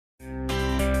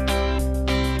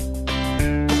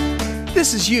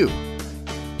This is you.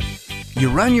 You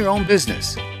run your own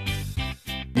business.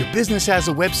 Your business has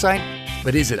a website,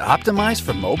 but is it optimized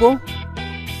for mobile?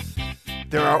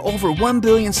 There are over 1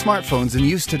 billion smartphones in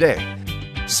use today.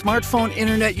 Smartphone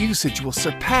internet usage will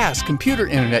surpass computer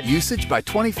internet usage by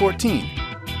 2014.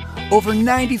 Over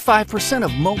 95%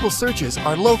 of mobile searches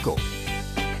are local.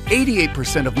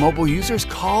 88% of mobile users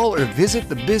call or visit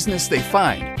the business they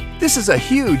find. This is a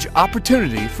huge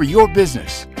opportunity for your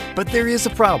business. But there is a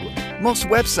problem. Most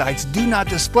websites do not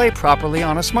display properly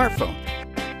on a smartphone.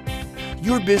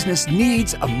 Your business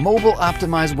needs a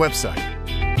mobile-optimized website.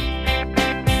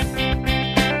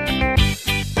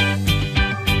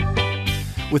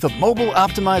 With a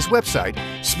mobile-optimized website,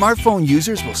 smartphone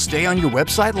users will stay on your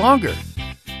website longer.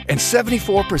 And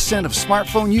 74% of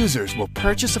smartphone users will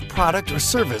purchase a product or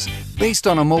service based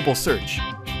on a mobile search.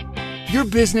 Your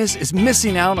business is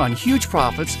missing out on huge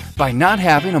profits by not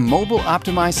having a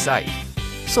mobile-optimized site.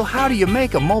 So how do you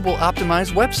make a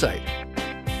mobile-optimized website?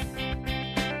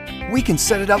 We can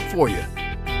set it up for you.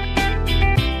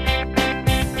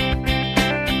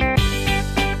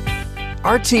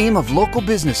 Our team of local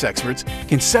business experts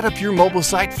can set up your mobile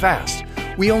site fast.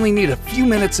 We only need a few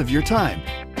minutes of your time,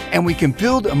 and we can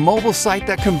build a mobile site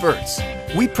that converts.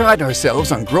 We pride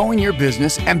ourselves on growing your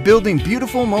business and building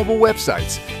beautiful mobile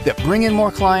websites that bring in more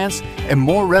clients and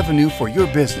more revenue for your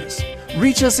business.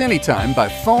 Reach us anytime by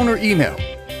phone or email.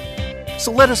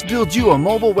 So let us build you a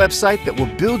mobile website that will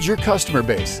build your customer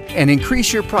base and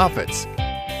increase your profits.